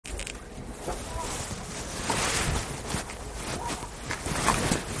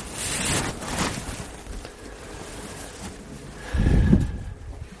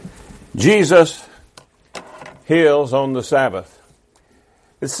Jesus heals on the Sabbath.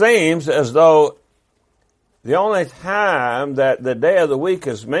 It seems as though the only time that the day of the week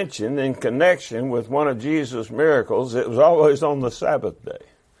is mentioned in connection with one of Jesus' miracles, it was always on the Sabbath day.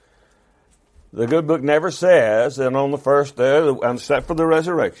 The good book never says that on the first day, except for the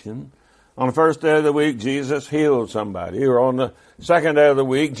resurrection, on the first day of the week, Jesus healed somebody, or on the second day of the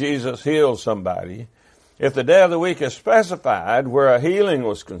week, Jesus healed somebody. If the day of the week is specified where a healing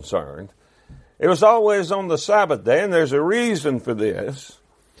was concerned, it was always on the Sabbath day, and there's a reason for this.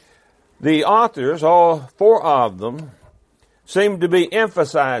 The authors, all four of them, seem to be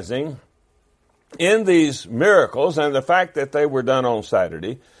emphasizing in these miracles and the fact that they were done on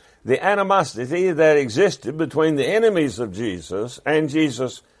Saturday, the animosity that existed between the enemies of Jesus and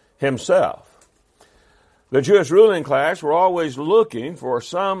Jesus himself. The Jewish ruling class were always looking for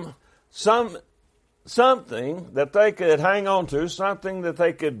something that they could hang on to, something that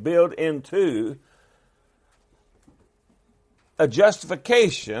they could build into a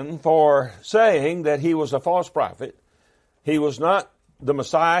justification for saying that he was a false prophet. He was not the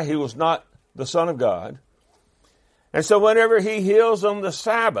Messiah. He was not the Son of God. And so whenever he heals on the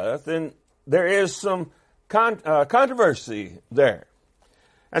Sabbath, then there is some controversy there.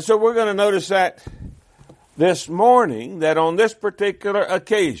 And so we're going to notice that this morning, that on this particular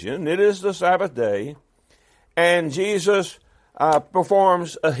occasion, it is the Sabbath day, and Jesus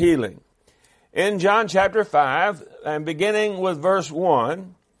performs a healing. In John chapter 5, and beginning with verse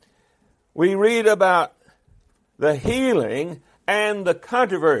 1, we read about the healing and the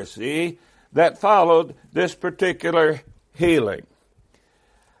controversy that followed this particular healing.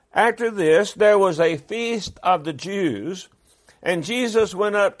 After this, there was a feast of the Jews, and Jesus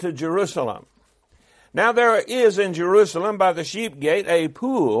went up to Jerusalem. Now there is in Jerusalem by the sheep gate a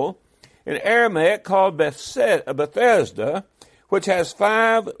pool in Aramaic called Bethesda, which has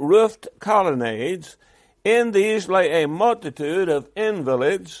 5 roofed colonnades. In these lay a multitude of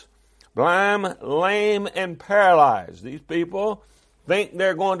invalids, blind, lame, and paralyzed. These people think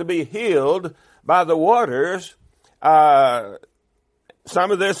they're going to be healed by the waters. Some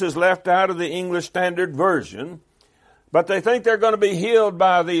of this is left out of the English Standard Version, but they think they're going to be healed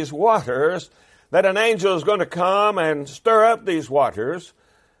by these waters, that an angel is going to come and stir up these waters.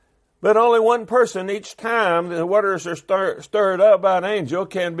 But only one person each time the waters are stirred up by an angel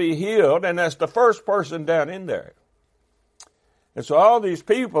can be healed, and that's the first person down in there. And so all these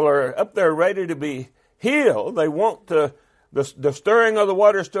people are up there ready to be healed. They want the stirring of the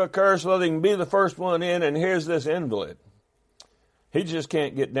waters to occur so they can be the first one in, and here's this invalid. He just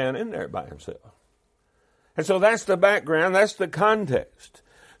can't get down in there by himself. And so that's the background, that's the context.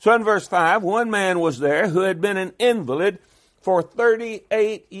 So in verse 5, one man was there who had been an invalid for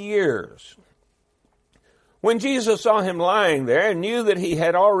 38 years. When Jesus saw him lying there and knew that he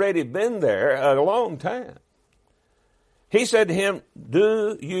had already been there a long time, he said to him,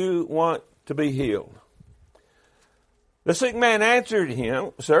 "Do you want to be healed?" The sick man answered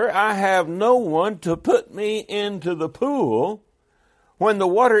him, "Sir, I have no one to put me into the pool when the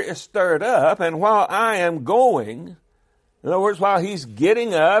water is stirred up, and while I am going," in other words, while he's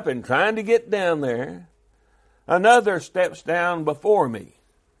getting up and trying to get down there, another steps down before me.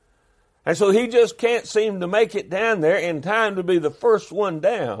 And so he just can't seem to make it down there in time to be the first one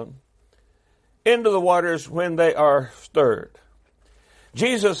down into the waters when they are stirred.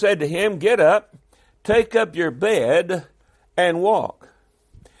 Jesus said to him, "Get up, take up your bed, and walk."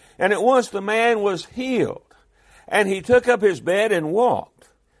 And at once the man was healed, and he took up his bed and walked.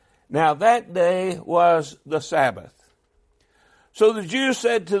 Now that day was the Sabbath. So the Jews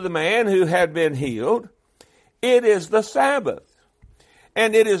said to the man who had been healed, "It is the Sabbath,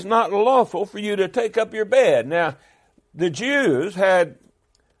 and it is not lawful for you to take up your bed." Now, the Jews had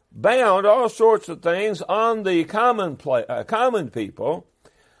bound all sorts of things on the common people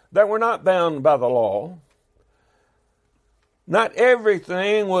that were not bound by the law. Not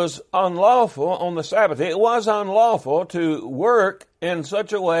everything was unlawful on the Sabbath. It was unlawful to work in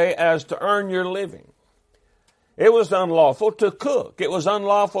such a way as to earn your living. It was unlawful to cook. It was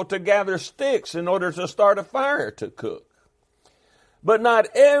unlawful to gather sticks in order to start a fire to cook. But not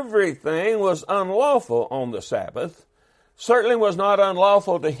everything was unlawful on the Sabbath. Certainly was not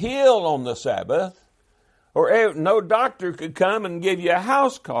unlawful to heal on the Sabbath, or no doctor could come and give you a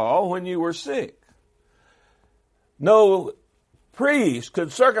house call when you were sick. No priest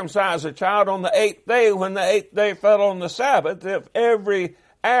could circumcise a child on the 8th day when the 8th day fell on the Sabbath if every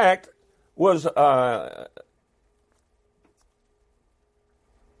act was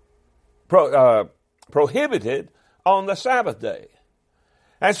prohibited on the Sabbath day.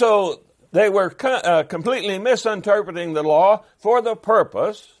 And so they were completely misinterpreting the law for the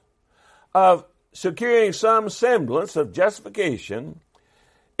purpose of securing some semblance of justification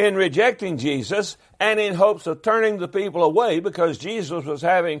in rejecting Jesus and in hopes of turning the people away because Jesus was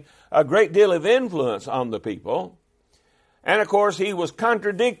having a great deal of influence on the people. And of course, he was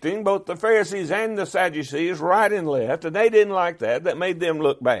contradicting both the Pharisees and the Sadducees right and left, and they didn't like that. That made them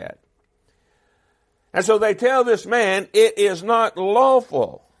look bad. And so they tell this man, it is not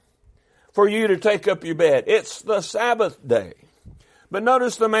lawful for you to take up your bed. It's the Sabbath day. But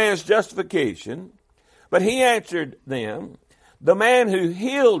notice the man's justification. But he answered them, the man who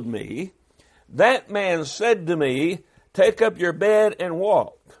healed me, that man said to me, take up your bed and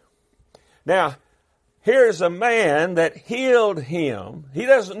walk. Now, here's a man that healed him. He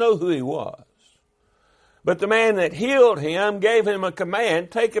doesn't know who he was. But the man that healed him gave him a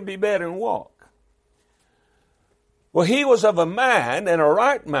command, take up your bed and walk. Well, he was of a mind, and a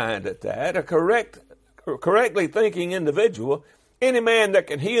right mind at that, a correctly thinking individual. Any man that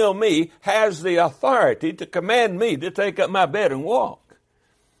can heal me has the authority to command me to take up my bed and walk.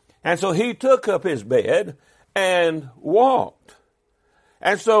 And so he took up his bed and walked.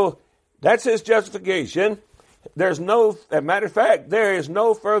 And so that's his justification. As a matter of fact, there is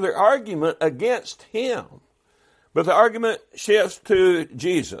no further argument against him. But the argument shifts to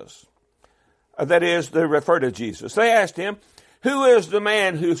Jesus. That is, they refer to Jesus. They asked him, who is the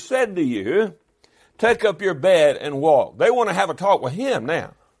man who said to you, take up your bed and walk? They want to have a talk with him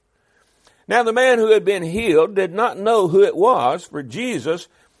now. Now, the man who had been healed did not know who it was, for Jesus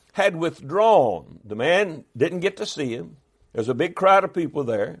had withdrawn. The man didn't get to see him. There's a big crowd of people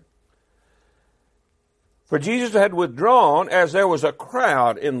there. For Jesus had withdrawn as there was a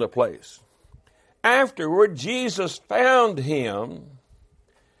crowd in the place. Afterward, Jesus found him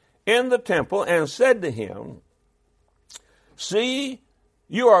in the temple and said to him, see,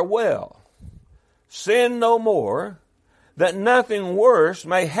 you are well. Sin no more, that nothing worse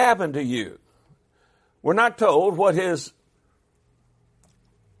may happen to you. We're not told what his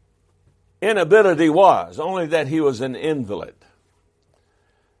inability was, only that he was an invalid.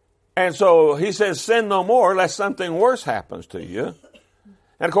 And so he says, sin no more, lest something worse happens to you.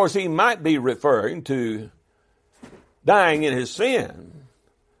 And of course, he might be referring to dying in his sin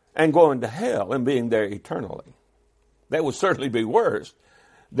and going to hell and being there eternally. That would certainly be worse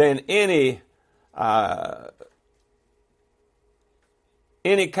than any kind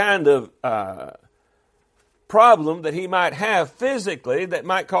of problem that he might have physically that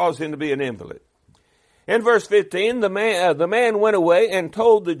might cause him to be an invalid. In verse 15, the man went away and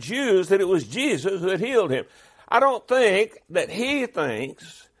told the Jews that it was Jesus who had healed him. I don't think that he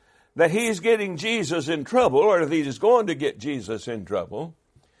thinks that he's getting Jesus in trouble or that he's going to get Jesus in trouble.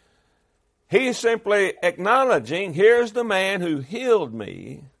 He's simply acknowledging, here's the man who healed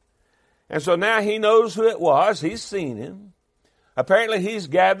me. And so now he knows who it was. He's seen him. Apparently he's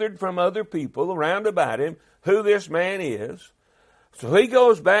gathered from other people around about him who this man is. So he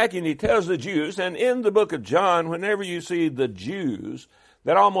goes back and he tells the Jews, and in the book of John, whenever you see the Jews,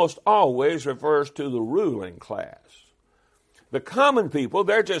 that almost always refers to the ruling class. The common people,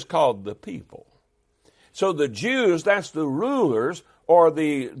 they're just called the people. So the Jews, that's the rulers, or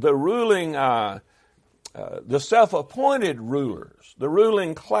the ruling, the self-appointed rulers, the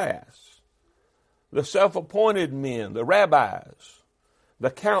ruling class, the self-appointed men, the rabbis,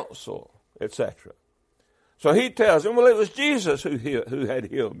 the council, etc. So he tells him, well, it was Jesus who had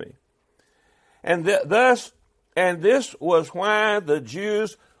healed me. And this was why the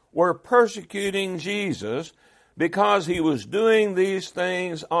Jews were persecuting Jesus, because he was doing these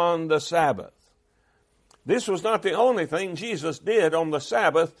things on the Sabbath. This was not the only thing Jesus did on the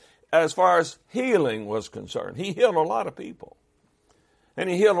Sabbath as far as healing was concerned. He healed a lot of people. And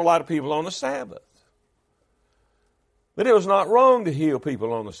he healed a lot of people on the Sabbath. But it was not wrong to heal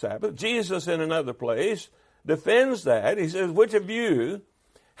people on the Sabbath. Jesus, in another place, defends that. He says, which of you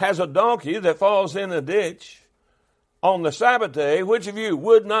has a donkey that falls in a ditch on the Sabbath day? Which of you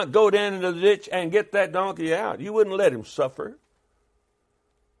would not go down into the ditch and get that donkey out? You wouldn't let him suffer.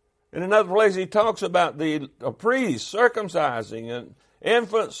 In another place, he talks about a priest circumcising an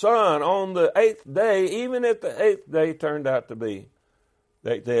infant son on the 8th day, even if the 8th day turned out to be,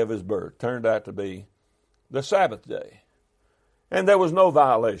 the 8th day of his birth, turned out to be the Sabbath day. And there was no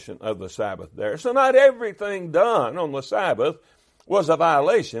violation of the Sabbath there. So not everything done on the Sabbath was a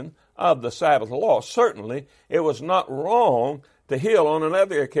violation of the Sabbath law. Certainly, it was not wrong to heal. On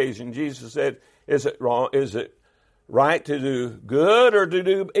another occasion, Jesus said, is it wrong? Is it right to do good or to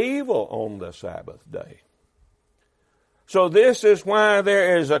do evil on the Sabbath day? So this is why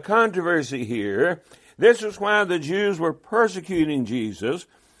there is a controversy here. This is why the Jews were persecuting Jesus,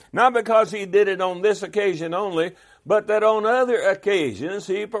 not because he did it on this occasion only, but that on other occasions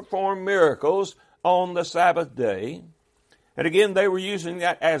he performed miracles on the Sabbath day. And again, they were using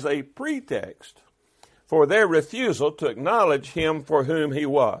that as a pretext for their refusal to acknowledge him for whom he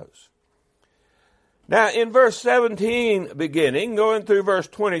was. Now, in verse 17 beginning, going through verse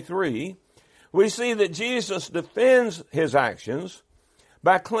 23, we see that Jesus defends his actions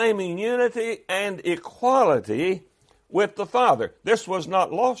by claiming unity and equality with the Father. This was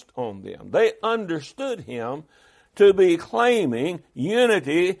not lost on them. They understood him to be claiming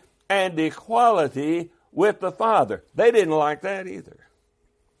unity and equality with the Father. They didn't like that either.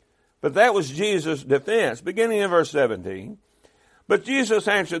 But that was Jesus' defense, beginning in verse 17. But Jesus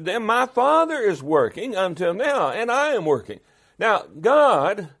answered them, my Father is working until now, and I am working. Now,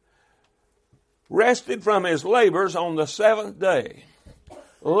 God rested from his labors on the seventh day.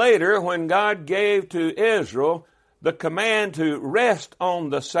 Later, when God gave to Israel the command to rest on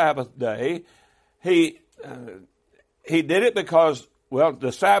the Sabbath day, he did it because,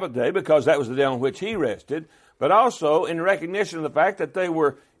 the Sabbath day, because that was the day on which he rested, but also in recognition of the fact that they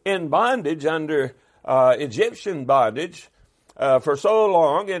were in bondage under Egyptian bondage for so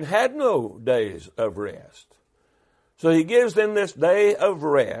long and had no days of rest. So he gives them this day of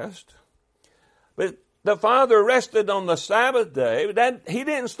rest. But the Father rested on the Sabbath day. He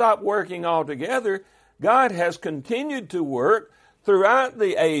didn't stop working altogether. God has continued to work throughout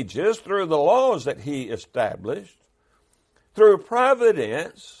the ages, through the laws that he established, through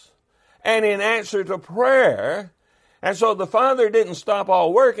providence, and in answer to prayer. And so the Father didn't stop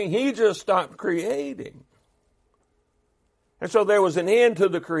all working. He just stopped creating. And so there was an end to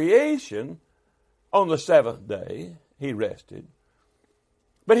the creation on the seventh day. He rested.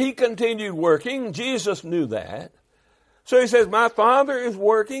 But he continued working. Jesus knew that. So he says, my Father is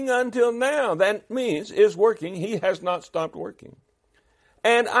working until now. That means is working. He has not stopped working.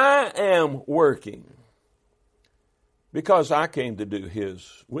 And I am working because I came to do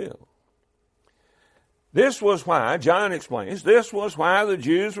his will. This was why, John explains, this was why the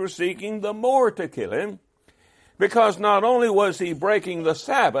Jews were seeking the more to kill him, because not only was he breaking the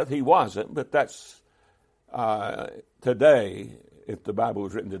Sabbath, he wasn't, but that's today, if the Bible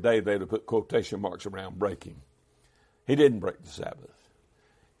was written today, they'd have put quotation marks around breaking. He didn't break the Sabbath.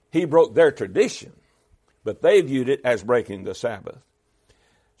 He broke their tradition, but they viewed it as breaking the Sabbath.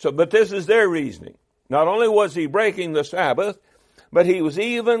 But this is their reasoning. Not only was he breaking the Sabbath, but he was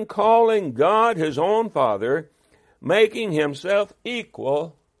even calling God his own Father, making himself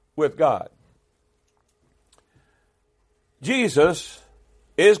equal with God. Jesus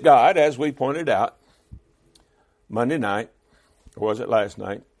is God, as we pointed out Monday night, or was it last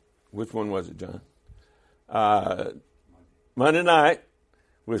night? Which one was it, John? Monday night,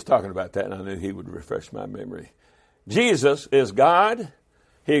 we was talking about that, and I knew he would refresh my memory. Jesus is God.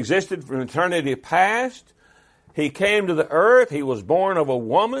 He existed from eternity past. He came to the earth. He was born of a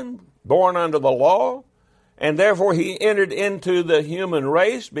woman, born under the law, and therefore he entered into the human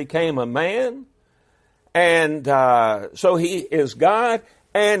race, became a man, and so he is God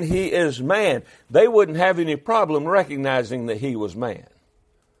and he is man. They wouldn't have any problem recognizing that he was man.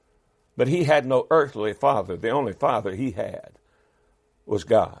 But he had no earthly father. The only father he had was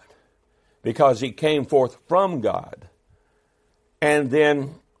God, because he came forth from God and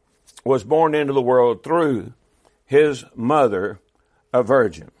then was born into the world through his mother, a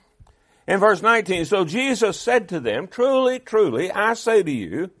virgin. In verse 19, so Jesus said to them, truly, truly, I say to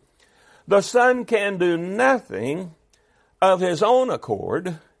you, the Son can do nothing of his own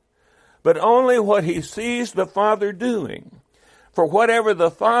accord, but only what he sees the Father doing. For whatever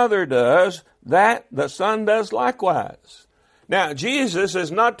the Father does, that the Son does likewise. Now, Jesus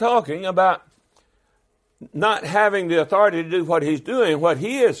is not talking about not having the authority to do what he's doing. What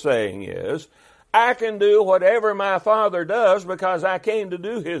he is saying is, I can do whatever my Father does because I came to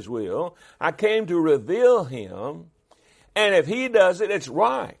do his will. I came to reveal him. And if he does it, it's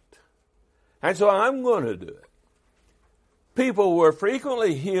right. And so I'm going to do it. People were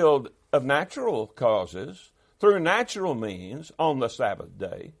frequently healed of natural causes, through natural means, on the Sabbath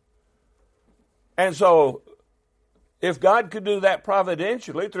day. And so, if God could do that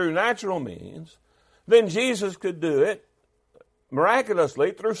providentially through natural means, then Jesus could do it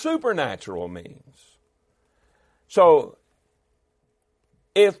miraculously through supernatural means. So,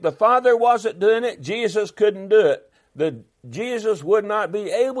 if the Father wasn't doing it, Jesus couldn't do it. Jesus would not be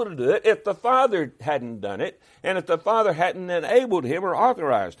able to do it if the Father hadn't done it, and if the Father hadn't enabled him or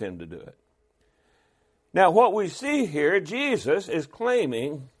authorized him to do it. Now, what we see here, Jesus is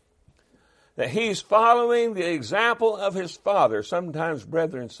claiming that he's following the example of his Father. Sometimes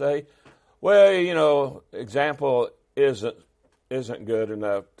brethren say, well, example isn't isn't good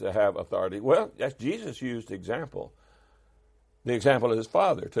enough to have authority. Well, Jesus used the example of his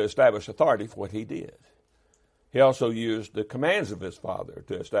Father to establish authority for what he did. He also used the commands of his Father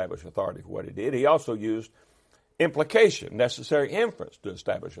to establish authority for what he did. He also used implication, necessary inference, to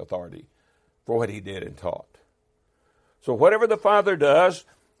establish authority for what he did and taught. So whatever the Father does,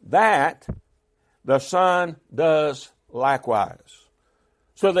 that the Son does likewise.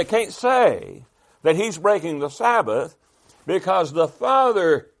 So they can't say that he's breaking the Sabbath because the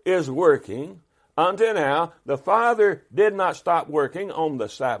Father is working. Until now, the Father did not stop working on the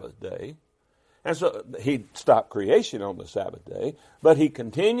Sabbath day. And so he stopped creation on the Sabbath day, but he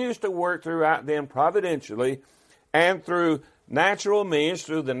continues to work throughout them providentially and through natural means,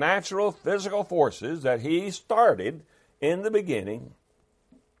 through the natural physical forces that he started in the beginning.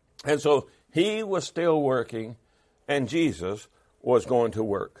 And so he was still working, and Jesus was going to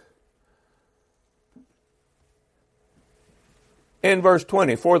work. In verse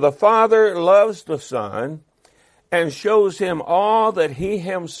 20, for the Father loves the Son and shows him all that he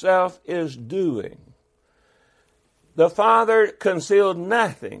himself is doing. The Father concealed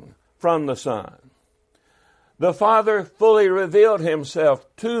nothing from the Son. The Father fully revealed himself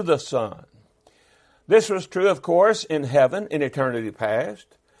to the Son. This was true, of course, in heaven in eternity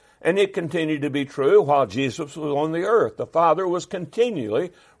past, and it continued to be true while Jesus was on the earth. The Father was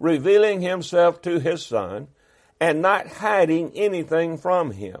continually revealing himself to his Son and not hiding anything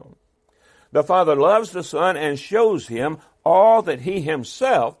from him. The Father loves the Son and shows him all that he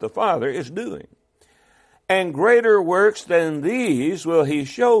himself, the Father, is doing. And greater works than these will he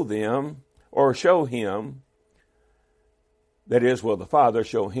show them, or show him. That is, will the Father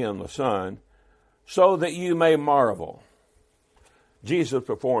show him, the Son, so that you may marvel. Jesus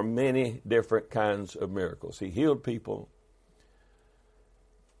performed many different kinds of miracles. He healed people.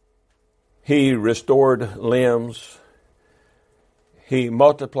 He restored limbs. He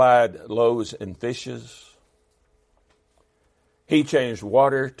multiplied loaves and fishes. He changed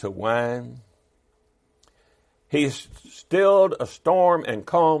water to wine. He stilled a storm and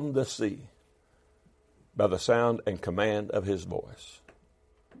calmed the sea by the sound and command of his voice.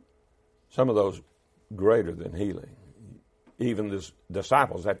 Some of those greater than healing. Even the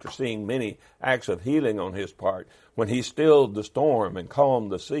disciples, after seeing many acts of healing on his part, when he stilled the storm and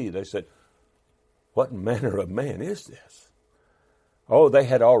calmed the sea, they said, what manner of man is this? Oh, they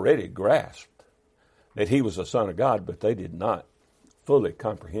had already grasped that he was the Son of God, but they did not fully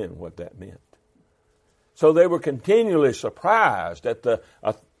comprehend what that meant. So they were continually surprised at the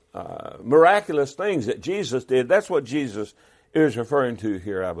miraculous things that Jesus did. That's what Jesus is referring to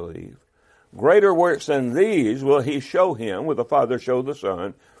here, I believe. Greater works than these will he show him, will the Father show the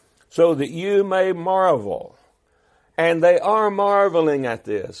Son, so that you may marvel. And they are marveling at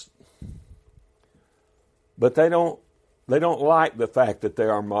this. But they don't like the fact that they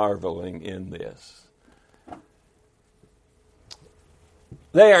are marveling in this.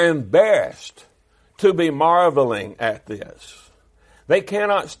 They are embarrassed to be marveling at this. They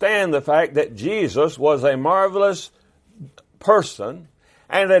cannot stand the fact that Jesus was a marvelous person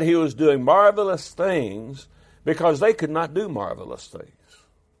and that he was doing marvelous things because they could not do marvelous things.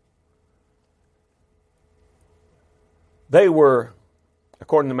 They were,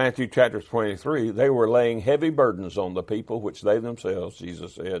 according to Matthew chapter 23, they were laying heavy burdens on the people which they themselves,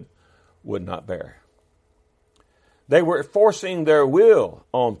 Jesus said, would not bear. They were forcing their will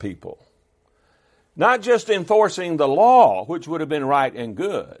on people. Not just enforcing the law, which would have been right and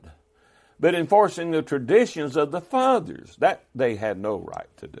good, but enforcing the traditions of the fathers. That they had no right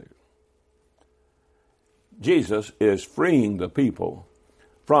to do. Jesus is freeing the people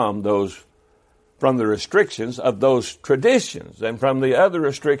from the restrictions of those traditions and from the other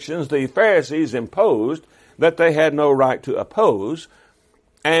restrictions the Pharisees imposed that they had no right to oppose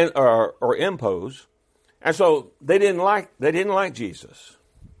and or impose. And so they didn't like Jesus.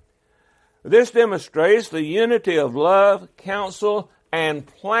 This demonstrates the unity of love, counsel, and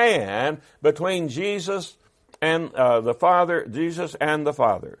plan between Jesus and the Father, Jesus and the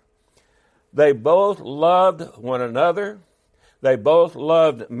Father. They both loved one another. They both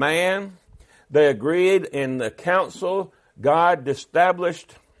loved man. They agreed in the council. God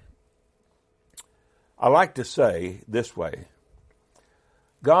established, I like to say this way,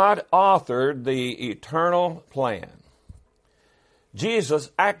 God authored the eternal plan. Jesus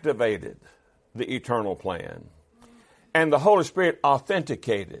activated the eternal plan. And the Holy Spirit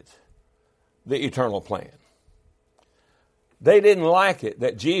authenticated the eternal plan. They didn't like it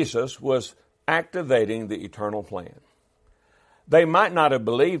that Jesus was activating the eternal plan. They might not have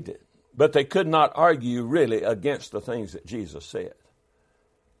believed it, but they could not argue really against the things that Jesus said.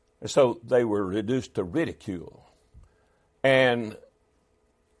 And so they were reduced to ridicule and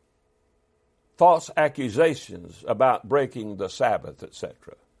false accusations about breaking the Sabbath,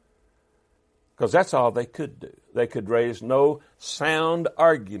 etc. Because that's all they could do. They could raise no sound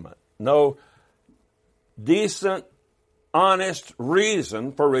argument, no decent, honest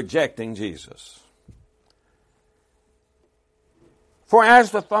reason for rejecting Jesus. For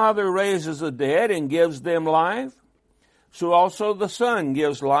as the Father raises the dead and gives them life, so also the Son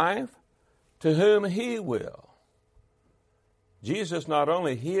gives life to whom He will. Jesus not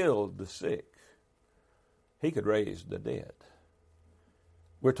only healed the sick, He could raise the dead.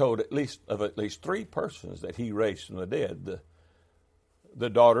 We're told at least 3 persons that He raised from the dead. The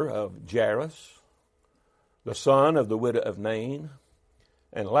daughter of Jairus, the son of the widow of Nain,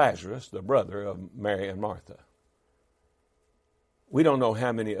 and Lazarus, the brother of Mary and Martha. We don't know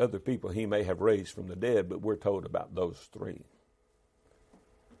how many other people He may have raised from the dead, but we're told about those 3.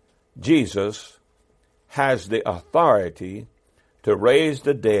 Jesus has the authority to raise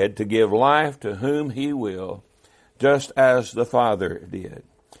the dead, to give life to whom He will, just as the Father did.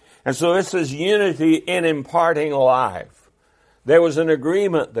 And so this is unity in imparting life. There was an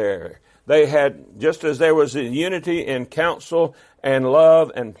agreement there. They had, just as there was a unity in counsel and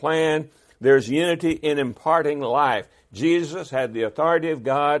love and plan, there's unity in imparting life. Jesus had the authority of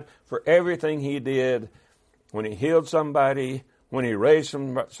God for everything He did when He healed somebody, when He raised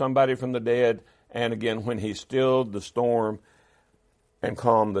somebody from the dead, and again when He stilled the storm and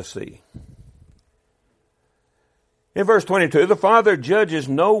calmed the sea. In verse 22, the Father judges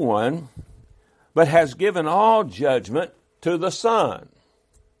no one, but has given all judgment to the Son.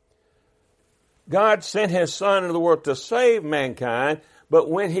 God sent His Son into the world to save mankind, but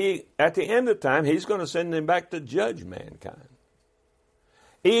when at the end of time, He's going to send Him back to judge mankind.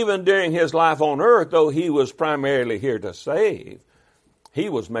 Even during His life on earth, though He was primarily here to save, He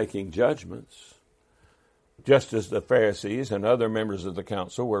was making judgments. Just as the Pharisees and other members of the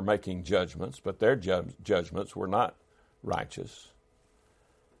council were making judgments, but their judgments were not righteous.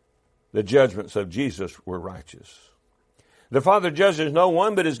 The judgments of Jesus were righteous. The Father judges no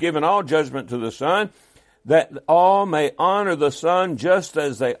one, but has given all judgment to the Son, that all may honor the Son just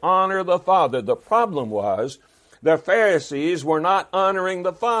as they honor the Father. The problem was the Pharisees were not honoring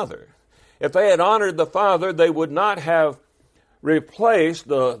the Father. If they had honored the Father, they would not have replaced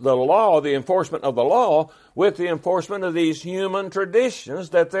the law, the enforcement of the law, with the enforcement of these human traditions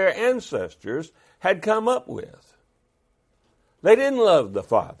that their ancestors had come up with. They didn't love the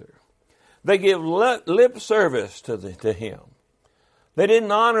Father. They give lip service to Him. They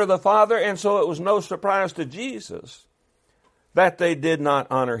didn't honor the Father, and so it was no surprise to Jesus that they did not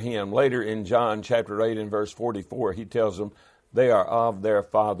honor Him. Later in John chapter 8 and verse 44, He tells them they are of their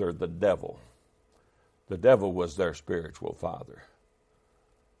father, the devil. The devil was their spiritual father,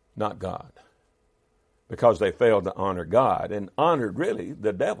 not God, because they failed to honor God and honored really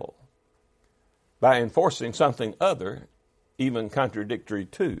the devil by enforcing something other, even contradictory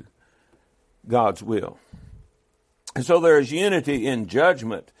to God's will. And so there is unity in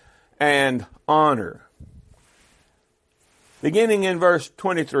judgment and honor. Beginning in verse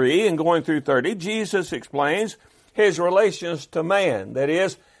 23 and going through 30, Jesus explains His relations to man. That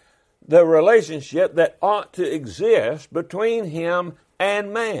is, the relationship that ought to exist between Him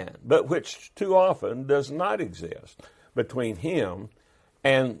and man, but which too often does not exist between Him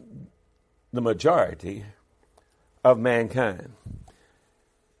and the majority of mankind.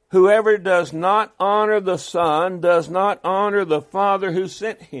 Whoever does not honor the Son does not honor the Father who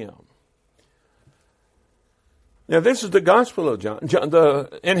sent Him. Now, this is the Gospel of John.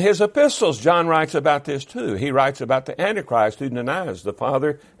 In his epistles, John writes about this too. He writes about the Antichrist who denies the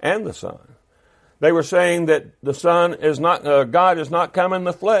Father and the Son. They were saying that the Son is not, God is not come in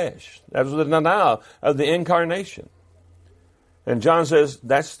the flesh. That was the denial of the incarnation. And John says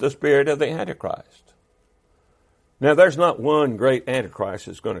that's the spirit of the Antichrist. Now, there's not one great Antichrist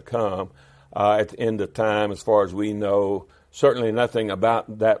that's going to come at the end of time, as far as we know. Certainly nothing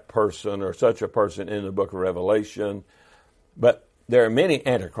about that person or such a person in the book of Revelation. But there are many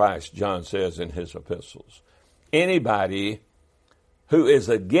Antichrists, John says in his epistles. Anybody who is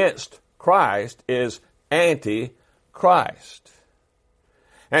against Christ is anti-Christ.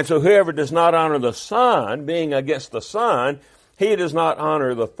 And so whoever does not honor the Son, being against the Son, he does not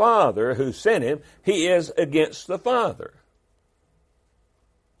honor the Father who sent Him. He is against the Father.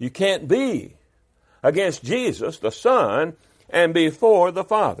 You can't be against Jesus, the Son, and be for the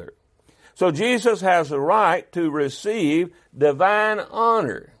Father. So Jesus has a right to receive divine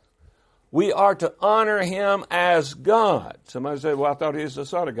honor. We are to honor Him as God. Somebody said, well, I thought He was the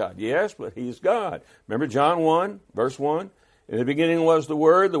Son of God. Yes, but He's God. Remember John 1, verse 1? In the beginning was the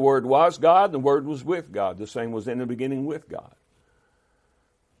Word was God, and the Word was with God. The same was in the beginning with God.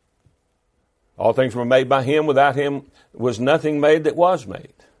 All things were made by Him. Without Him was nothing made that was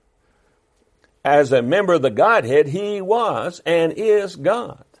made. As a member of the Godhead, He was and is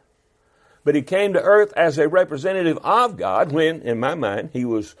God. But He came to earth as a representative of God when, in my mind, He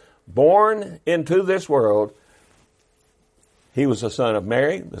was born into this world. He was the son of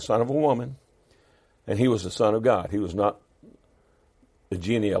Mary, the son of a woman, and He was the Son of God. He was not the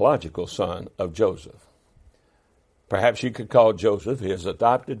genealogical son of Joseph. Perhaps you could call Joseph his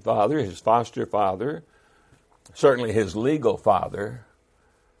adopted father, his foster father, certainly his legal father,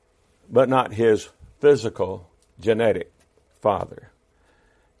 but not his physical, genetic father.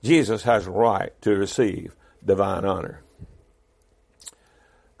 Jesus has a right to receive divine honor.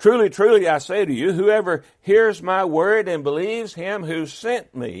 Truly, truly, I say to you, whoever hears my word and believes Him who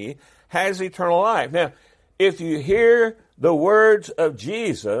sent me has eternal life. Now, if you hear the words of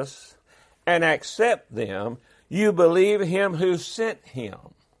Jesus and accept them, you believe Him who sent Him.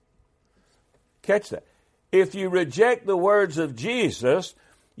 Catch that. If you reject the words of Jesus,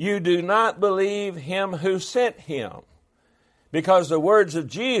 you do not believe Him who sent Him. Because the words of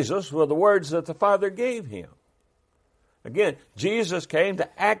Jesus were the words that the Father gave Him. Again, Jesus came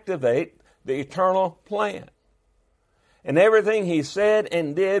to activate the eternal plan. And everything He said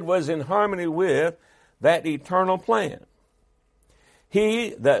and did was in harmony with that eternal plan. He,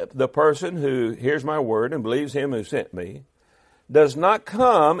 the person who hears my word and believes Him who sent me, does not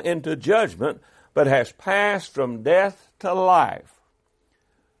come into judgment, but has passed from death to life.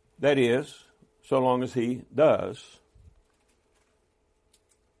 That is, so long as he does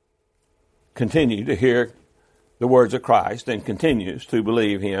continue to hear the words of Christ and continues to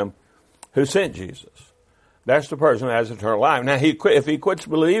believe Him who sent Jesus. That's the person who has eternal life. Now, if he quits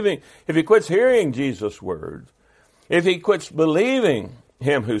believing, if he quits hearing Jesus' words, if he quits believing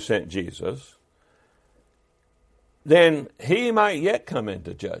Him who sent Jesus, then he might yet come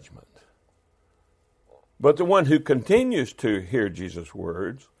into judgment. But the one who continues to hear Jesus'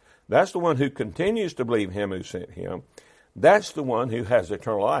 words, that's the one who continues to believe Him who sent Him, that's the one who has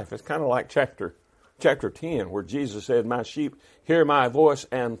eternal life. It's kind of like chapter 10, where Jesus said, "My sheep hear my voice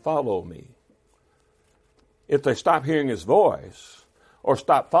and follow me." If they stop hearing His voice or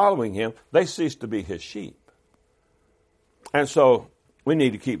stop following Him, they cease to be His sheep. And so we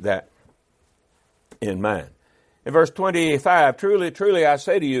need to keep that in mind. In verse 25, truly, truly, I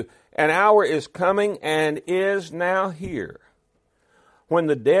say to you, an hour is coming and is now here, when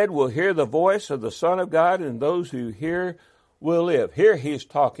the dead will hear the voice of the Son of God, and those who hear will live. Here he's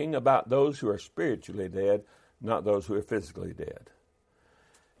talking about those who are spiritually dead, not those who are physically dead.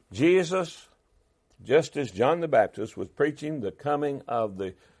 Jesus, just as John the Baptist was preaching the coming of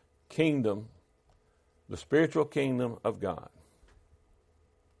the kingdom, the spiritual kingdom of God,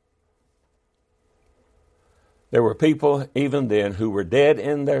 there were people even then who were dead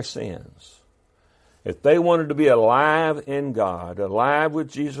in their sins. If they wanted to be alive in God, alive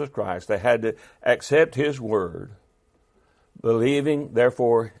with Jesus Christ, they had to accept His word, believing,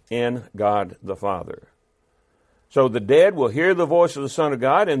 therefore, in God the Father. So the dead will hear the voice of the Son of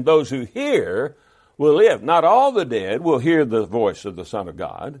God, and those who hear will live. Not all the dead will hear the voice of the Son of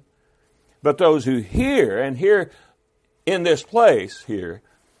God, but those who hear, and hear in this place here,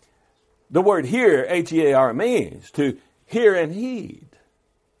 the word hear, H-E-A-R, means to hear and heed.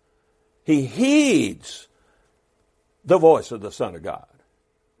 He heeds the voice of the Son of God.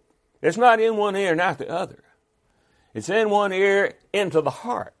 It's not in one ear and out the other. It's in one ear into the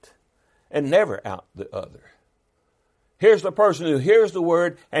heart and never out the other. Here's the person who hears the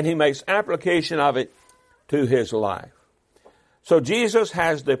word and he makes application of it to his life. So Jesus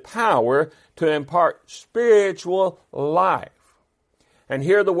has the power to impart spiritual life. And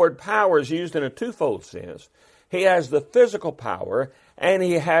here the word power is used in a twofold sense. He has the physical power and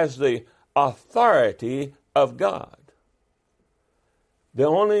he has the authority of God. The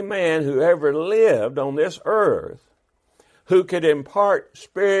only man who ever lived on this earth who could impart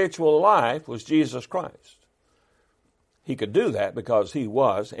spiritual life was Jesus Christ. He could do that because he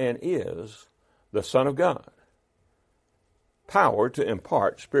was and is the Son of God. Power to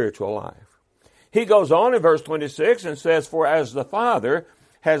impart spiritual life. He goes on in verse 26 and says, "For as the Father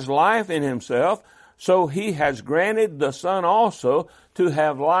has life in himself, so he has granted the Son also to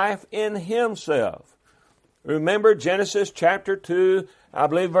have life in himself." Remember Genesis chapter 2, I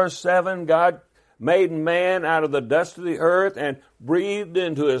believe verse 7, God made man out of the dust of the earth and breathed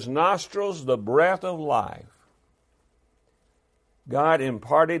into his nostrils the breath of life. God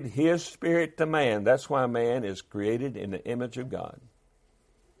imparted his spirit to man. That's why man is created in the image of God.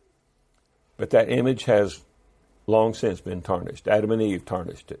 But that image has long since been tarnished. Adam and Eve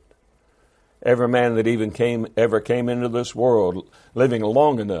tarnished it. Every man that ever came into this world living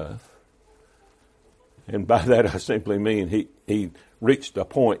long enough, and by that I simply mean he reached a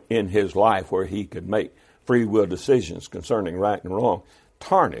point in his life where he could make free will decisions concerning right and wrong,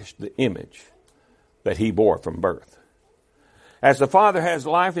 tarnished the image that he bore from birth. As the Father has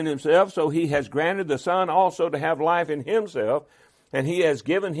life in himself, so he has granted the Son also to have life in himself, and he has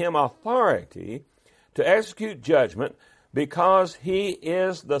given him authority to execute judgment because he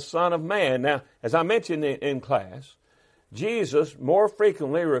is the Son of Man. Now, as I mentioned in class, Jesus more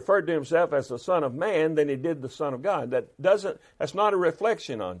frequently referred to himself as the Son of Man than he did the Son of God. That's not a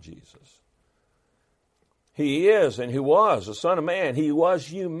reflection on Jesus. He is and he was the Son of Man. He was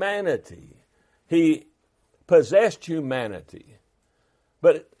humanity. He possessed humanity.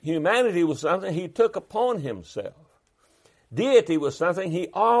 But humanity was something he took upon himself. Deity was something he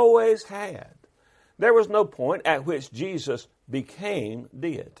always had. There was no point at which Jesus became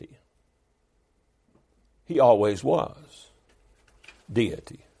deity. He always was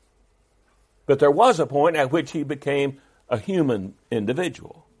deity. But there was a point at which he became a human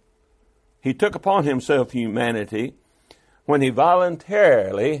individual. He took upon himself humanity when he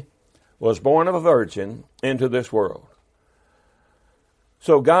voluntarily was born of a virgin into this world.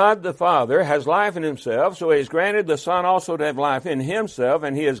 So God the Father has life in himself, so he has granted the Son also to have life in himself,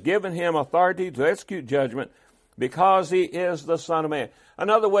 and he has given him authority to execute judgment because he is the Son of Man.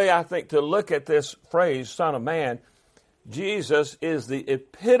 Another way I think to look at this phrase, Son of Man, Jesus is the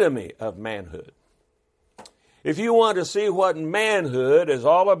epitome of manhood. If you want to see what manhood is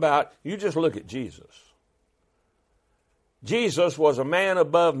all about, you just look at Jesus. Jesus was a man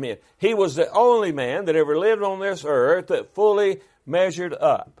above men. He was the only man that ever lived on this earth that fully measured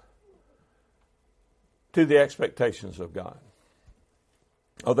up to the expectations of God.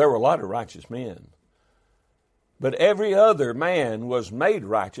 Oh, there were a lot of righteous men. But every other man was made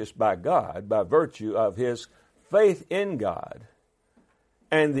righteous by God by virtue of his faith in God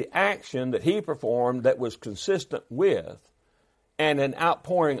and the action that he performed that was consistent with and an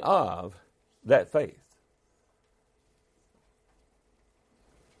outpouring of that faith.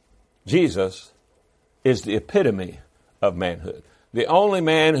 Jesus is the epitome of manhood. The only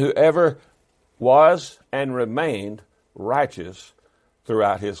man who ever was and remained righteous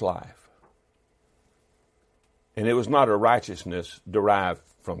throughout his life. And it was not a righteousness derived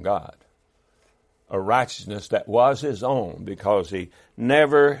from God. A righteousness that was his own because he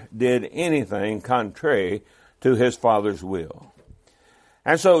never did anything contrary to his Father's will.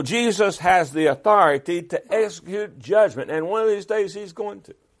 And so Jesus has the authority to execute judgment. And one of these days he's going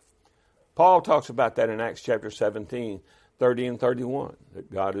to. Paul talks about that in Acts chapter 17, 30 and 31.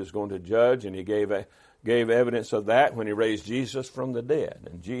 That God is going to judge, and he gave evidence of that when he raised Jesus from the dead.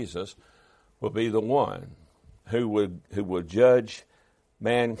 And Jesus will be the one who would judge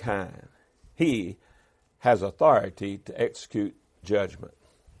mankind. He has authority to execute judgment.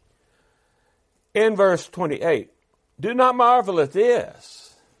 In verse 28, do not marvel at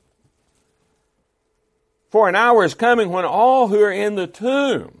this, for an hour is coming when all who are in the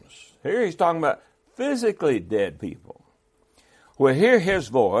tombs, here he's talking about physically dead people, will hear his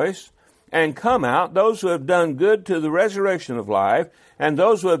voice and come out, those who have done good to the resurrection of life, and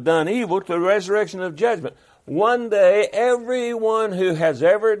those who have done evil to the resurrection of judgment. One day, everyone who has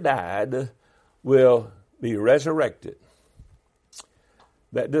ever died will be resurrected.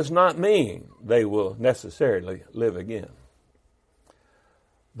 That does not mean they will necessarily live again.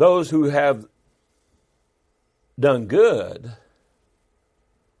 Those who have done good,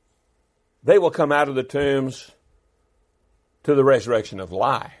 they will come out of the tombs to the resurrection of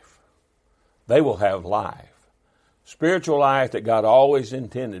life. They will have life. Spiritual life that God always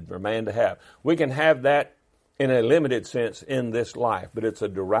intended for man to have. We can have that in a limited sense in this life, but it's a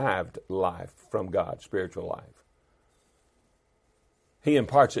derived life from God, spiritual life. He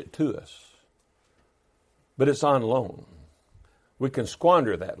imparts it to us, but it's on loan. We can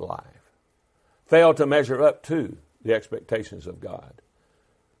squander that life, fail to measure up to the expectations of God,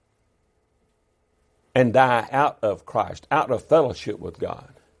 and die out of Christ, out of fellowship with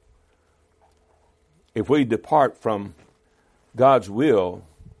God. If we depart from God's will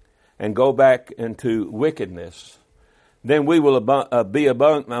and go back into wickedness, then we will be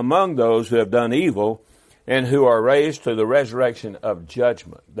among those who have done evil and who are raised to the resurrection of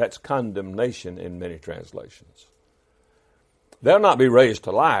judgment. That's condemnation in many translations. They'll not be raised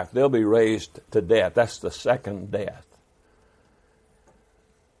to life. They'll be raised to death. That's the second death.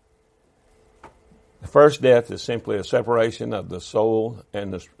 The first death is simply a separation of the soul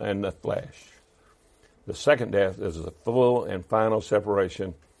and the flesh. The second death is the full and final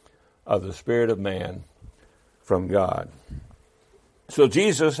separation of the spirit of man from God. So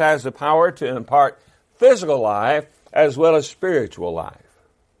Jesus has the power to impart physical life as well as spiritual life.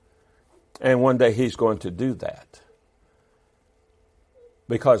 And one day He's going to do that,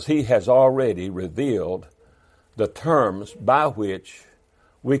 because He has already revealed the terms by which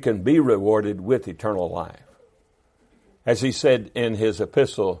we can be rewarded with eternal life. As He said in His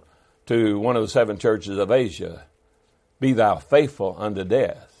epistle to one of the 7 churches of Asia, "Be thou faithful unto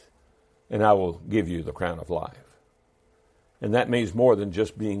death, and I will give you the crown of life." And that means more than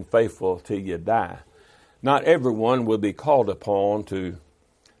just being faithful till you die. Not everyone will be called upon to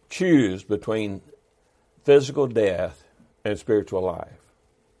choose between physical death and spiritual life.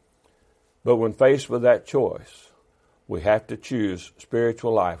 But when faced with that choice, we have to choose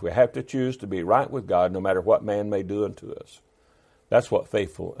spiritual life. We have to choose to be right with God no matter what man may do unto us. That's what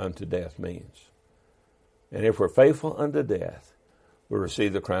faithful unto death means. And if we're faithful unto death, we'll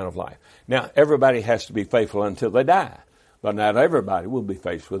receive the crown of life. Now, everybody has to be faithful until they die. But not everybody will be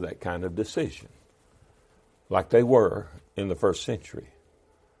faced with that kind of decision, like they were in the first century.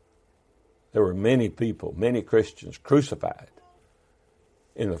 There were many people, many Christians crucified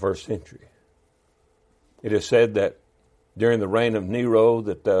in the first century. It is said that during the reign of Nero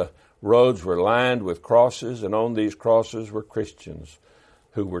that the roads were lined with crosses, and on these crosses were Christians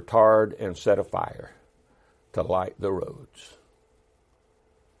who were tarred and set afire to light the roads.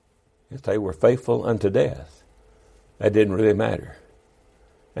 If they were faithful unto death, that didn't really matter.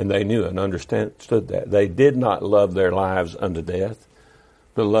 And they knew and understood that. They did not love their lives unto death,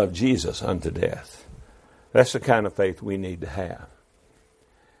 but loved Jesus unto death. That's the kind of faith we need to have.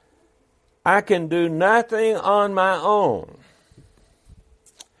 I can do nothing on my own.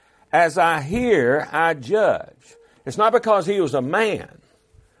 As I hear, I judge. It's not because He was a man,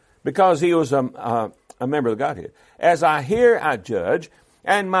 because He was a member of the Godhead. As I hear, I judge,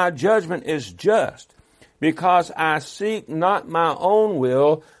 and my judgment is just, because I seek not my own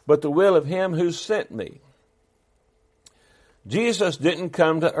will, but the will of Him who sent me. Jesus didn't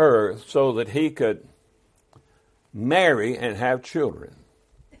come to earth so that He could marry and have children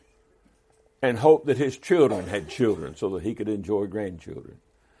and hope that His children had children so that He could enjoy grandchildren.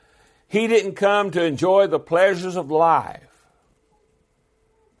 He didn't come to enjoy the pleasures of life.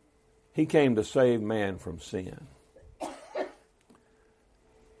 He came to save man from sin.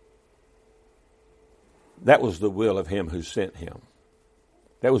 That was the will of Him who sent Him.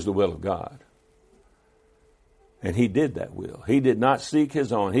 That was the will of God. And He did that will. He did not seek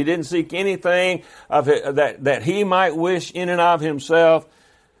His own. He didn't seek anything of it, that He might wish in and of Himself.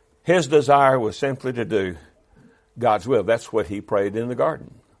 His desire was simply to do God's will. That's what He prayed in the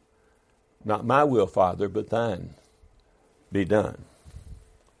garden. Not my will, Father, but thine be done.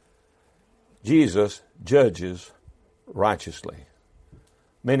 Jesus judges righteously.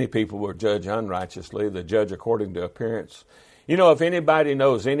 Many people will judge unrighteously. They judge according to appearance. You know, if anybody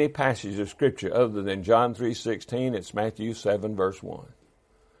knows any passage of Scripture other than John 3:16, it's Matthew 7, verse 1.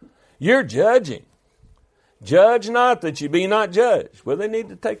 You're judging. Judge not that you be not judged. Well, they need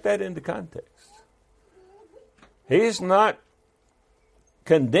to take that into context. He's not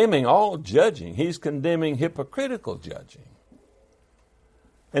condemning all judging. He's condemning hypocritical judging.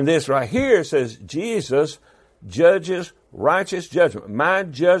 And this right here says Jesus judges righteous judgment. My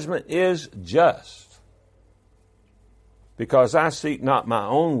judgment is just, because I seek not my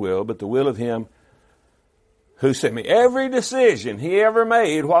own will, but the will of Him who sent me. Every decision He ever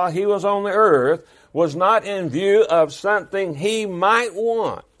made while He was on the earth was not in view of something He might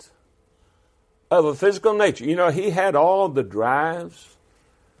want of a physical nature. You know, He had all the drives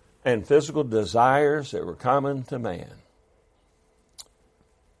and physical desires that were common to man.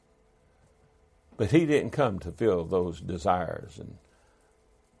 But He didn't come to fill those desires and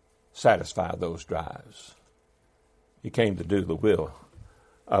satisfy those drives. He came to do the will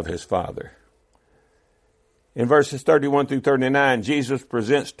of His Father. In verses 31 through 39, Jesus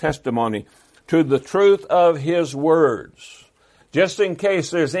presents testimony to the truth of His words. Just in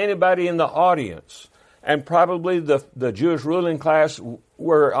case there's anybody in the audience, and probably the Jewish ruling class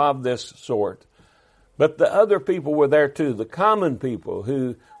were of this sort, but the other people were there too, the common people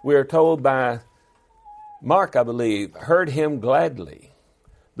who we are told by Mark, I believe, heard Him gladly.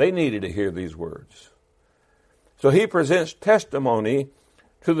 They needed to hear these words. So He presents testimony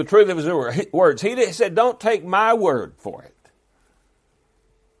to the truth of His words. He said, don't take my word for it.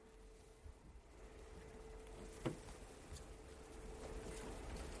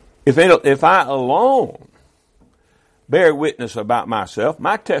 If I alone bear witness about myself,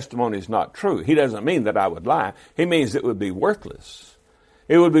 my testimony is not true. He doesn't mean that I would lie. He means it would be worthless.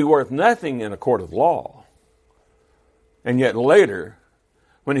 It would be worth nothing in a court of law. And yet later,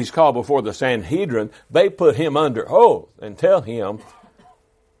 when he's called before the Sanhedrin, they put him under oath and tell him,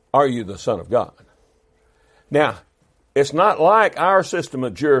 are you the Son of God? Now, it's not like our system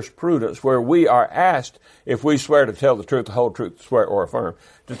of jurisprudence where we are asked if we swear to tell the truth, the whole truth, swear or affirm,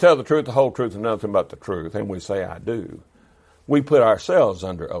 to tell the truth, the whole truth, and nothing but the truth, and we say, I do. We put ourselves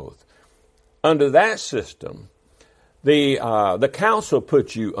under oath. Under that system, the council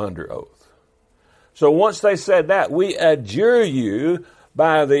puts you under oath. So once they said that, we adjure you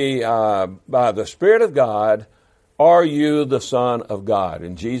by the Spirit of God, are you the Son of God?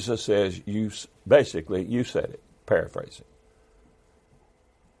 And Jesus says, you said it. Paraphrasing.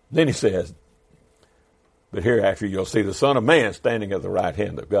 Then he says, but hereafter you'll see the Son of Man standing at the right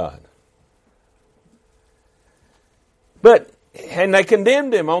hand of God. And they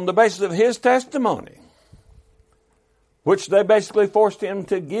condemned him on the basis of his testimony, which they basically forced him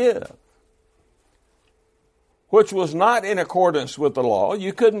to give, which was not in accordance with the law.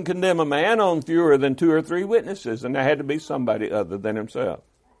 You couldn't condemn a man on fewer than 2 or 3 witnesses, and there had to be somebody other than himself.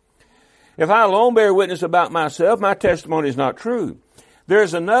 If I alone bear witness about myself, my testimony is not true. There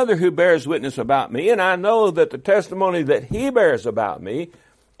is another who bears witness about me, and I know that the testimony that he bears about me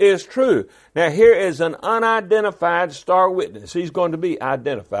is true. Now here is an unidentified star witness. He's going to be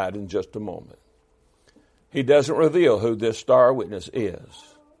identified in just a moment. He doesn't reveal who this star witness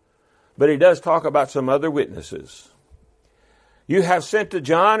is. But he does talk about some other witnesses. You have sent to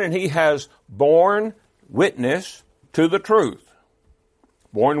John, and he has borne witness to the truth.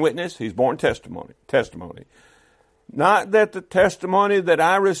 Born witness, he's born testimony. Not that the testimony that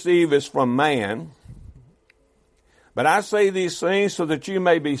I receive is from man, but I say these things so that you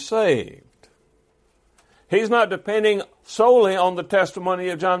may be saved. He's not depending solely on the testimony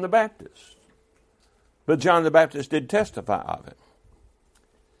of John the Baptist, but John the Baptist did testify of it.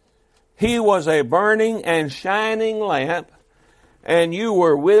 He was a burning and shining lamp, and you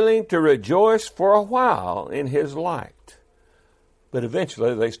were willing to rejoice for a while in his light. But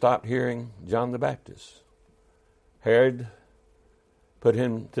eventually they stopped hearing John the Baptist. Herod put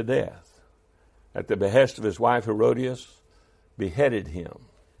him to death. At the behest of his wife Herodias, beheaded him.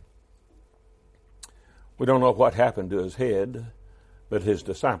 We don't know what happened to his head, but his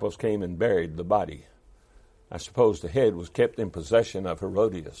disciples came and buried the body. I suppose the head was kept in possession of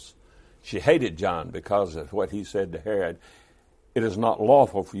Herodias. She hated John because of what he said to Herod. It is not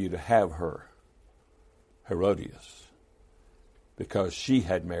lawful for you to have her, Herodias, because she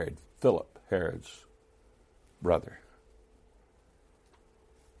had married Philip, Herod's brother.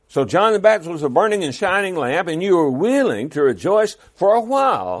 So John the Baptist was a burning and shining lamp, and you were willing to rejoice for a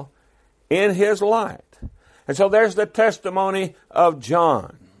while in his light. And so there's the testimony of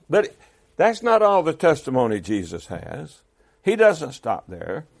John. But that's not all the testimony Jesus has. He doesn't stop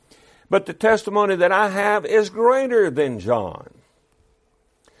there. But the testimony that I have is greater than John.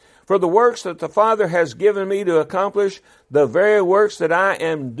 For the works that the Father has given me to accomplish, the very works that I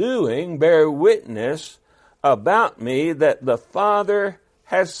am doing, bear witness about me that the Father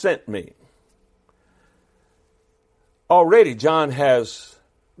has sent me. Already John has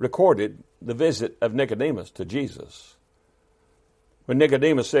recorded the visit of Nicodemus to Jesus. When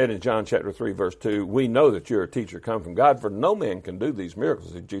Nicodemus said in John chapter 3, verse 2, we know that you're a teacher come from God, for no man can do these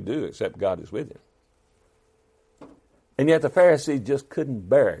miracles that you do except God is with him. And yet the Pharisees just couldn't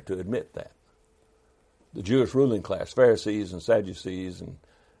bear to admit that. The Jewish ruling class, Pharisees and Sadducees and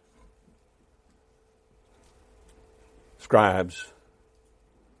scribes,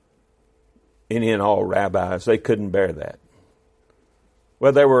 any and all rabbis, they couldn't bear that.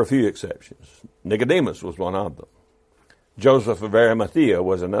 Well, there were a few exceptions. Nicodemus was one of them. Joseph of Arimathea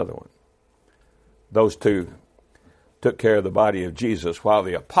was another one. Those two took care of the body of Jesus while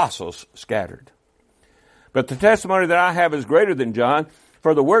the apostles scattered. But the testimony that I have is greater than John,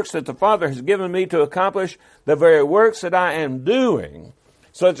 for the works that the Father has given me to accomplish, the very works that I am doing,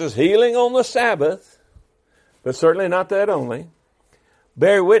 such as healing on the Sabbath, but certainly not that only,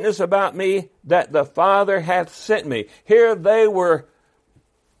 bear witness about me that the Father hath sent me. Here they were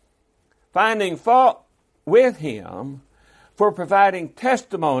finding fault with him for providing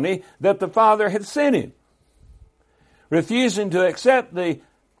testimony that the Father had sent him, refusing to accept the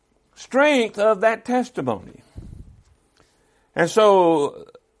strength of that testimony. And so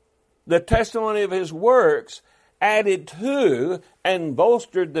the testimony of his works added to and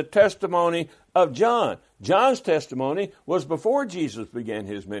bolstered the testimony of John. John's testimony was before Jesus began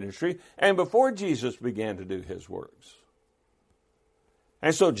his ministry and before Jesus began to do his works.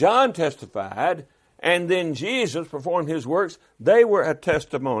 And so John testified, and then Jesus performed his works. They were a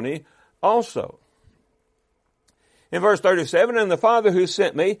testimony also. In verse 37, and the Father who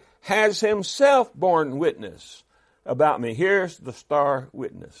sent me has himself borne witness about me. Here's the star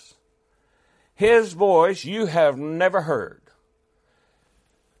witness. His voice you have never heard.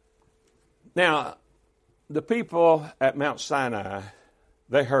 Now, the people at Mount Sinai,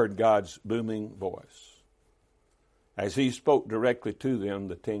 they heard God's booming voice as he spoke directly to them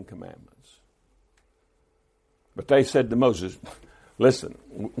the Ten Commandments. But they said to Moses, listen,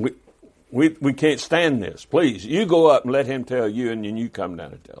 we can't stand this. Please, you go up and let him tell you, and then you come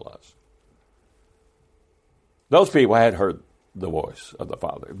down and tell us. Those people had heard the voice of the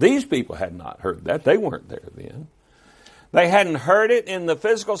Father. These people had not heard that. They weren't there then. They hadn't heard it in the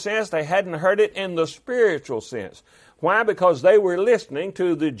physical sense. They hadn't heard it in the spiritual sense. Why? Because they were listening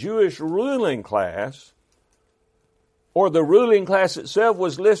to the Jewish ruling class, or the ruling class itself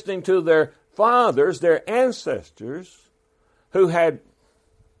was listening to their fathers, their ancestors, who had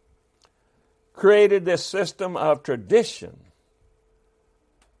created this system of tradition,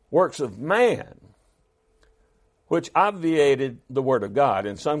 works of man, which obviated the Word of God.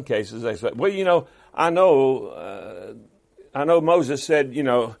 In some cases, they said, well, I know Moses said,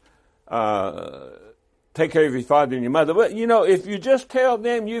 take care of your father and your mother. But, if you just tell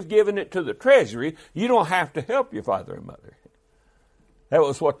them you've given it to the treasury, you don't have to help your father and mother. That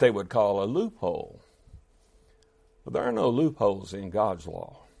was what they would call a loophole. But there are no loopholes in God's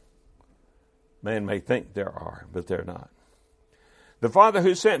law. Man may think there are, but they're not. The Father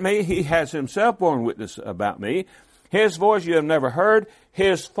who sent me, he has himself borne witness about me. His voice you have never heard.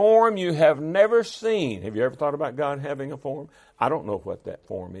 His form you have never seen. Have you ever thought about God having a form? I don't know what that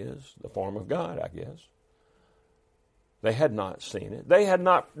form is. The form of God, I guess. They had not seen it. They had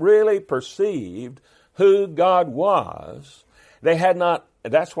not really perceived who God was. They had not,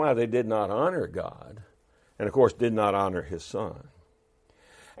 that's why they did not honor God. And of course did not honor his Son.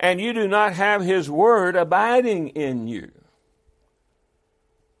 And you do not have his word abiding in you.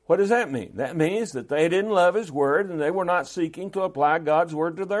 What does that mean? That means that they didn't love his word and they were not seeking to apply God's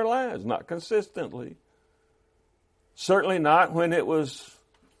word to their lives, not consistently. Certainly not when it was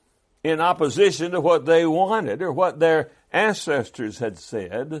in opposition to what they wanted or what their ancestors had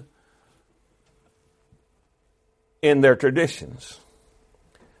said in their traditions.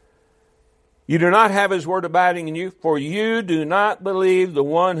 You do not have his word abiding in you, for you do not believe the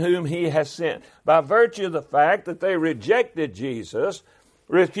one whom he has sent. By virtue of the fact that they rejected Jesus,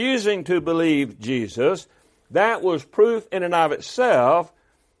 refusing to believe Jesus, that was proof in and of itself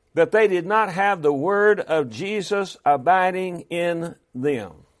that they did not have the word of Jesus abiding in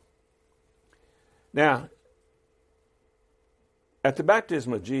them. Now, at the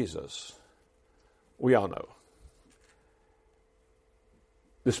baptism of Jesus, we all know,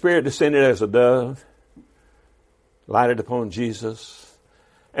 the Spirit descended as a dove, lighted upon Jesus,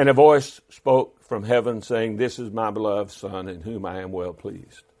 and a voice spoke from heaven saying, "This is my beloved Son in whom I am well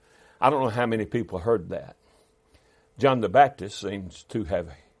pleased." I don't know how many people heard that. John the Baptist seems to have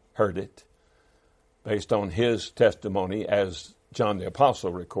heard it based on his testimony, as John the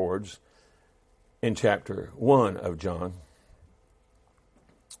Apostle records in chapter 1 of John.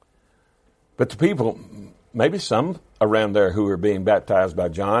 But the people, maybe some around there who were being baptized by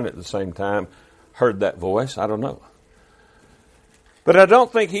John at the same time, heard that voice. I don't know. But I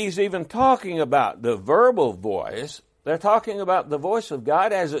don't think he's even talking about the verbal voice. They're talking about the voice of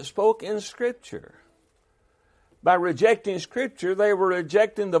God as it spoke in Scripture. By rejecting Scripture, they were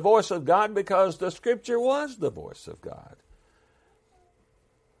rejecting the voice of God because the Scripture was the voice of God.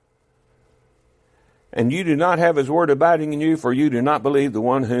 And you do not have his word abiding in you, for you do not believe the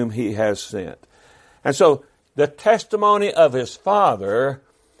one whom he has sent. And so the testimony of his Father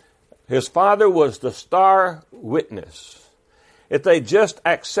was the star witness. If they just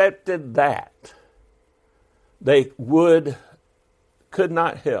accepted that, they could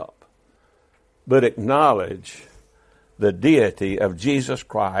not help but acknowledge the deity of Jesus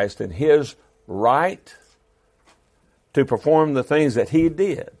Christ and his right to perform the things that he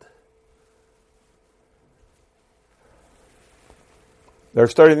did.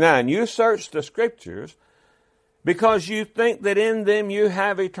 Verse 39, you search the Scriptures because you think that in them you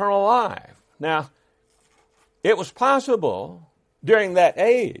have eternal life. Now, it was possible during that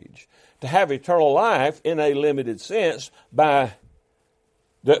age to have eternal life in a limited sense by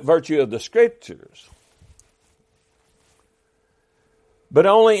the virtue of the Scriptures. But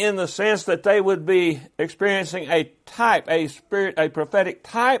only in the sense that they would be experiencing a prophetic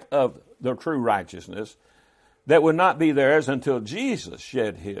type of the true righteousness that would not be theirs until Jesus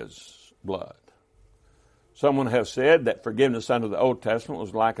shed his blood. Someone has said that forgiveness under the Old Testament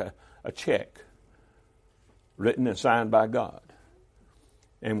was like a check written and signed by God.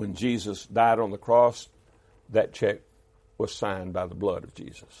 And when Jesus died on the cross, that check was signed by the blood of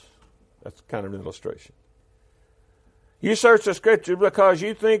Jesus. That's kind of an illustration. You search the Scriptures because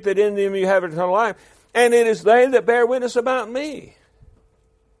you think that in them you have eternal life, and it is they that bear witness about me.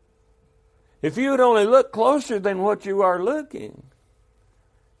 If you would only look closer than what you are looking,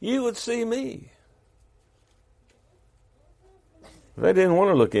 you would see me. They didn't want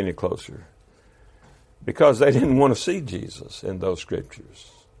to look any closer because they didn't want to see Jesus in those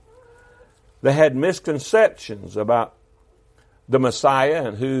Scriptures. They had misconceptions about the Messiah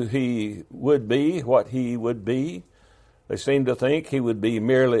and who he would be, what he would be. They seemed to think he would be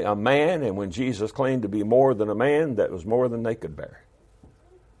merely a man, and when Jesus claimed to be more than a man, that was more than they could bear.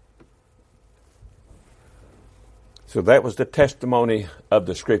 So that was the testimony of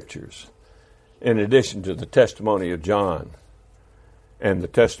the Scriptures, in addition to the testimony of John and the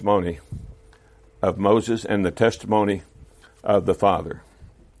testimony of Moses and the testimony of the Father.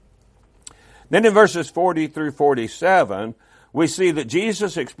 Then in verses 40 through 47, we see that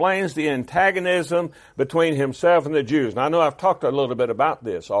Jesus explains the antagonism between himself and the Jews. Now, I know I've talked a little bit about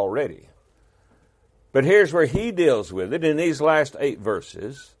this already, but here's where he deals with it in these last 8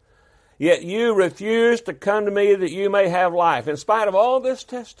 verses. Yet you refuse to come to me that you may have life, in spite of all this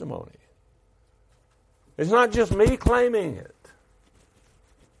testimony. It's not just me claiming it.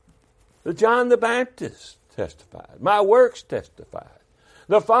 The John the Baptist testified. My works testified.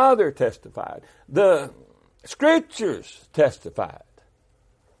 The Father testified. The Scriptures testified.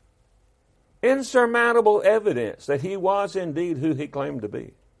 Insurmountable evidence that he was indeed who he claimed to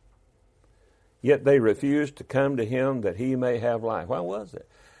be. Yet they refused to come to him that he may have life. Why was it?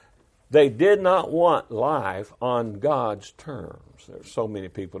 They did not want life on God's terms. There's so many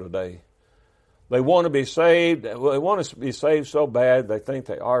people today. They want to be saved. They want to be saved so bad they think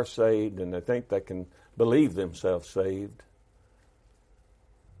they are saved and they think they can believe themselves saved.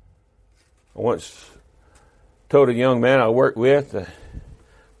 I once told a young man I worked with,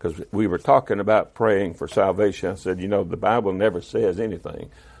 because we were talking about praying for salvation, I said, the Bible never says anything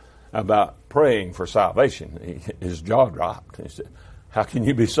about praying for salvation. His jaw dropped. He said, how can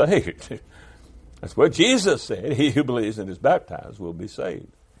you be saved? That's what Jesus said. He who believes and is baptized will be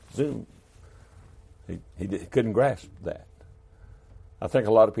saved. Zoom. He couldn't grasp that. I think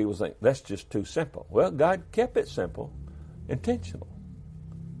a lot of people think that's just too simple. Well, God kept it simple, intentional,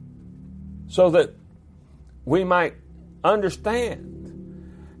 so that we might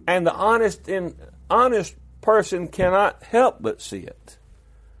understand. And the honest person cannot help but see it.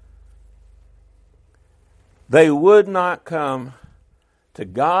 They would not come to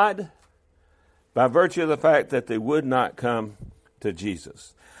God by virtue of the fact that they would not come to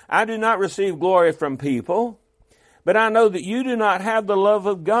Jesus. I do not receive glory from people, but I know that you do not have the love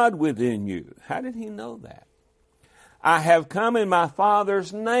of God within you. How did he know that? I have come in my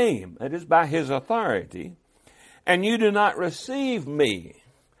Father's name, that is by his authority, and you do not receive me.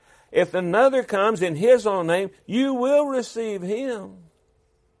 If another comes in his own name, you will receive him.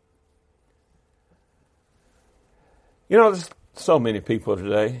 There's so many people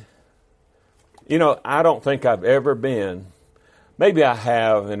today. I don't think I've ever been, maybe I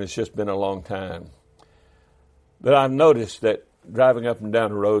have, and it's just been a long time, but I've noticed that driving up and down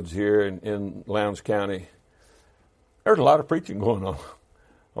the roads here in Lowndes County, there's a lot of preaching going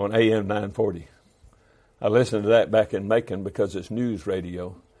on AM 940. I listened to that back in Macon because it's news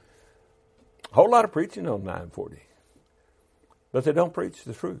radio. A whole lot of preaching on 940. But they don't preach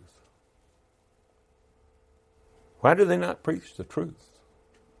the truth. Why do they not preach the truth?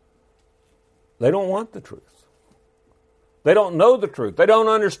 They don't want the truth. They don't know the truth. They don't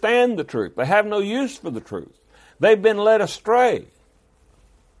understand the truth. They have no use for the truth. They've been led astray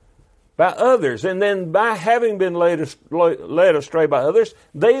by others, and then by having been led astray by others,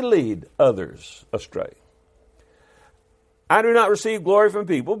 they lead others astray. I do not receive glory from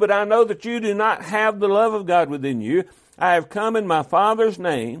people, but I know that you do not have the love of God within you. I have come in my Father's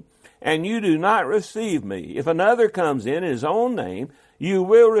name, and you do not receive me. If another comes in his own name, you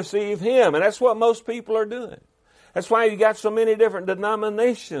will receive him. And that's what most people are doing. That's why you got so many different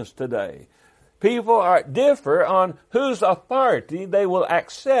denominations today. People differ on whose authority they will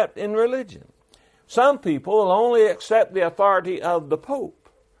accept in religion. Some people will only accept the authority of the Pope.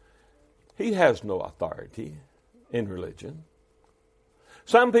 He has no authority in religion.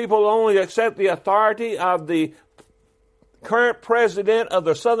 Some people only accept the authority of the current president of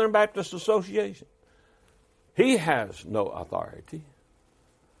the Southern Baptist Association. He has no authority.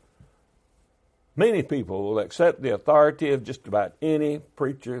 Many people will accept the authority of just about any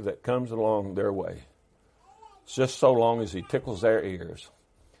preacher that comes along their way. It's just so long as he tickles their ears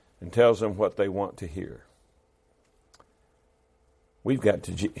and tells them what they want to hear. We've got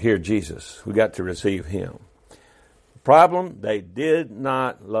to hear Jesus. We've got to receive him. Problem, they did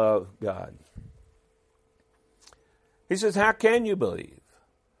not love God. He says, how can you believe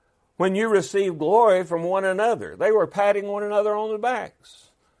when you receive glory from one another? They were patting one another on the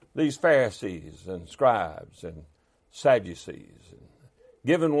backs, these Pharisees and scribes and Sadducees, and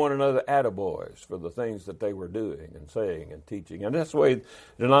giving one another attaboys for the things that they were doing and saying and teaching. And that's the way the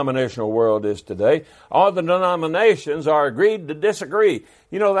denominational world is today. All the denominations are agreed to disagree.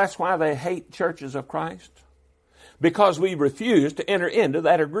 You know, that's why they hate churches of Christ, because we refuse to enter into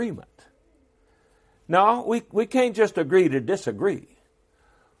that agreement. No, we can't just agree to disagree.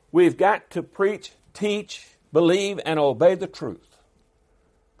 We've got to preach, teach, believe, and obey the truth,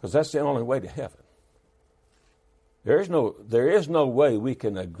 because that's the only way to heaven. There is no way we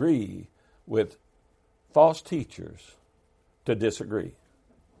can agree with false teachers to disagree.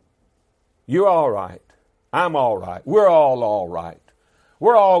 You're all right. I'm all right. We're all right.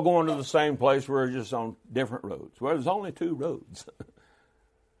 We're all going to the same place. We're just on different roads. Well, there's only two roads.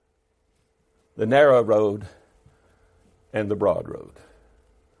 The narrow road and the broad road.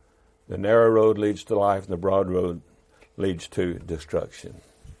 The narrow road leads to life, and the broad road leads to destruction.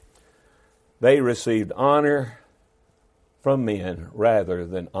 They received honor from men rather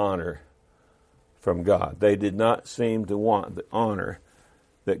than honor from God. They did not seem to want the honor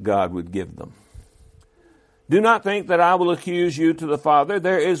that God would give them. Do not think that I will accuse you to the Father.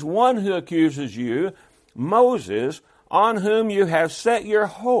 There is one who accuses you, Moses, on whom you have set your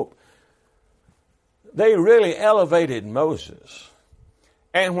hope. They really elevated Moses.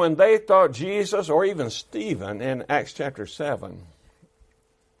 And when they thought Jesus, or even Stephen in Acts chapter 7,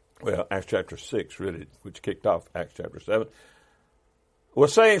 well, Acts chapter 6 really, which kicked off Acts chapter 7,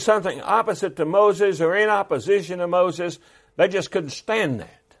 was saying something opposite to Moses or in opposition to Moses, they just couldn't stand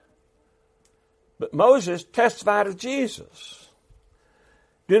that. But Moses testified of Jesus.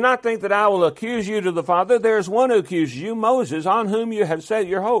 Do not think that I will accuse you to the Father. There is one who accuses you, Moses, on whom you have set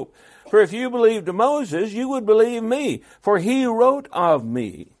your hope. For if you believed Moses, you would believe me, for he wrote of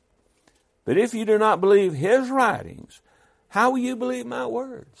me. But if you do not believe his writings, how will you believe my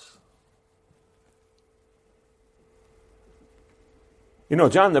words? You know,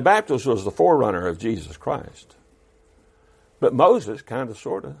 John the Baptist was the forerunner of Jesus Christ. But Moses kind of,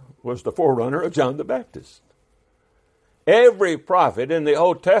 sort of, was the forerunner of John the Baptist. Every prophet in the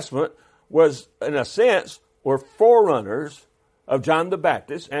Old Testament was, in a sense, were forerunners of John the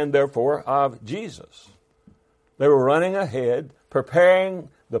Baptist and therefore of Jesus. They were running ahead, preparing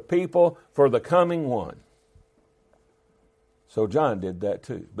the people for the coming one. So John did that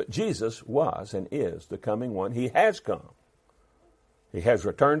too. But Jesus was and is the coming one. He has come. He has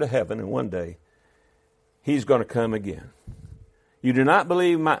returned to heaven, and one day he's going to come again. You do not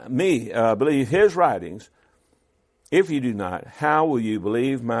believe believe his writings. If you do not, how will you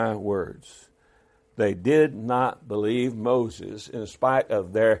believe my words? They did not believe Moses in spite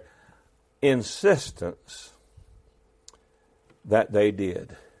of their insistence that they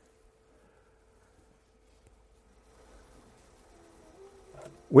did.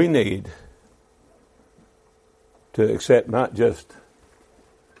 We need to accept not just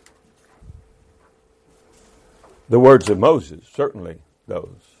the words of Moses, certainly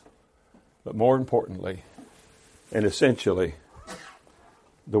those, but more importantly and essentially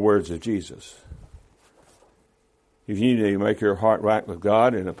the words of Jesus. If you need to make your heart right with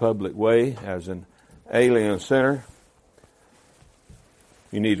God in a public way as an alien sinner,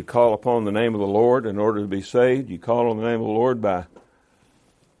 you need to call upon the name of the Lord in order to be saved. You call on the name of the Lord by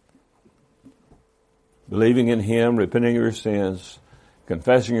believing in Him, repenting of your sins,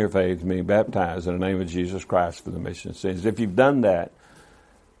 confessing your faith, and being baptized in the name of Jesus Christ for the remission of sins. If you've done that,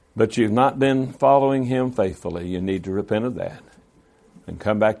 but you've not been following Him faithfully, you need to repent of that and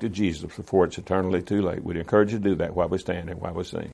come back to Jesus before it's eternally too late. We'd encourage you to do that while we stand and while we sing.